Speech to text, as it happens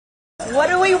What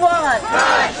do we want?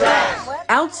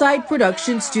 Outside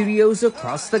production studios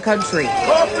across the country,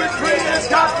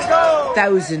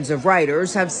 thousands of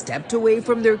writers have stepped away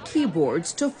from their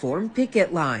keyboards to form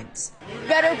picket lines.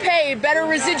 Better pay, better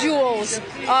residuals,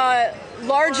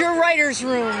 larger writers'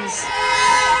 rooms.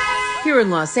 Here in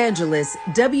Los Angeles,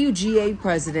 WGA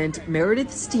President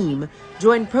Meredith's team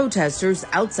joined protesters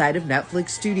outside of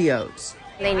Netflix studios.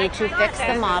 They need to fix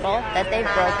the model that they've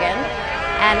broken,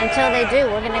 and until they do,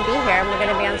 we're going to be here and we're going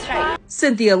to be on strike.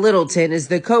 Cynthia Littleton is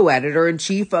the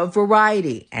co-editor-in-chief of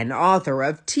Variety and author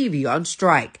of TV on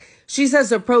Strike. She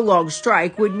says a prolonged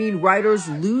strike would mean writers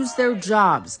lose their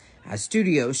jobs as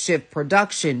studios shift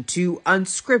production to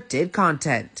unscripted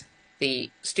content.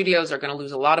 The studios are going to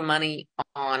lose a lot of money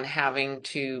on having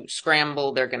to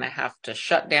scramble. They're going to have to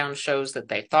shut down shows that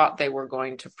they thought they were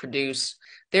going to produce.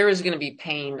 There is going to be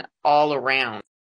pain all around.